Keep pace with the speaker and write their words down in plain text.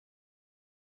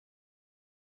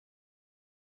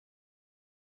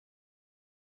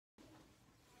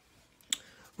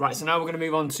Right, so now we're going to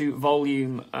move on to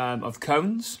volume of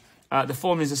cones. The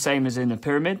formula is the same as in a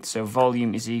pyramid, so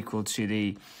volume is equal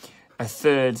to a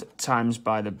third times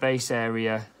by the base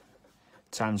area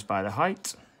times by the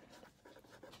height.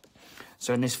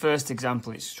 So in this first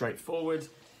example, it's straightforward.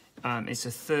 It's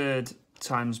a third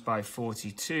times by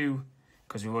 42,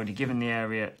 because we've already given the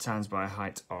area, times by a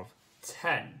height of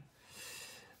 10.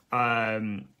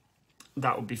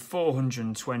 That would be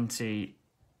 420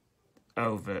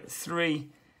 over 3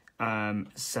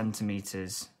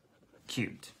 centimetres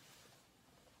cubed.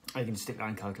 I can stick that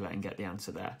in calculator and get the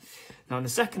answer there. Now in the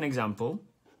second example,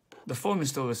 the formula is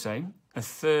still the same. A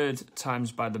third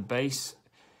times by the base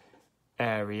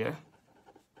area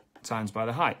times by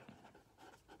the height.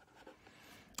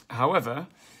 However,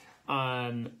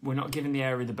 we're not given the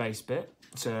area of the base bit,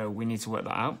 so we need to work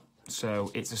that out. So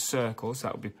it's a circle, so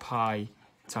that would be pi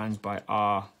times by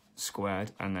r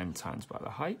squared and then times by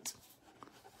the height.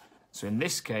 So in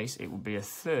this case, it would be a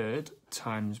third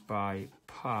times by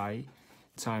pi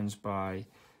times by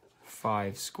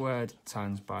 5 squared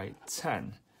times by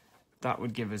 10. That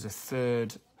would give us a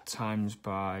third times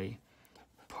by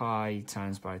pi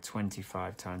times by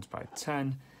 25 times by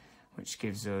 10, which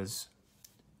gives us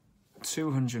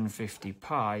 250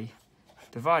 pi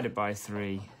divided by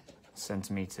 3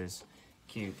 centimetres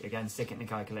cubed. Again, sticking the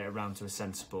calculator around to a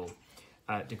sensible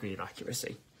degree of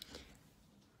accuracy.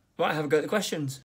 Right, have a go at the questions.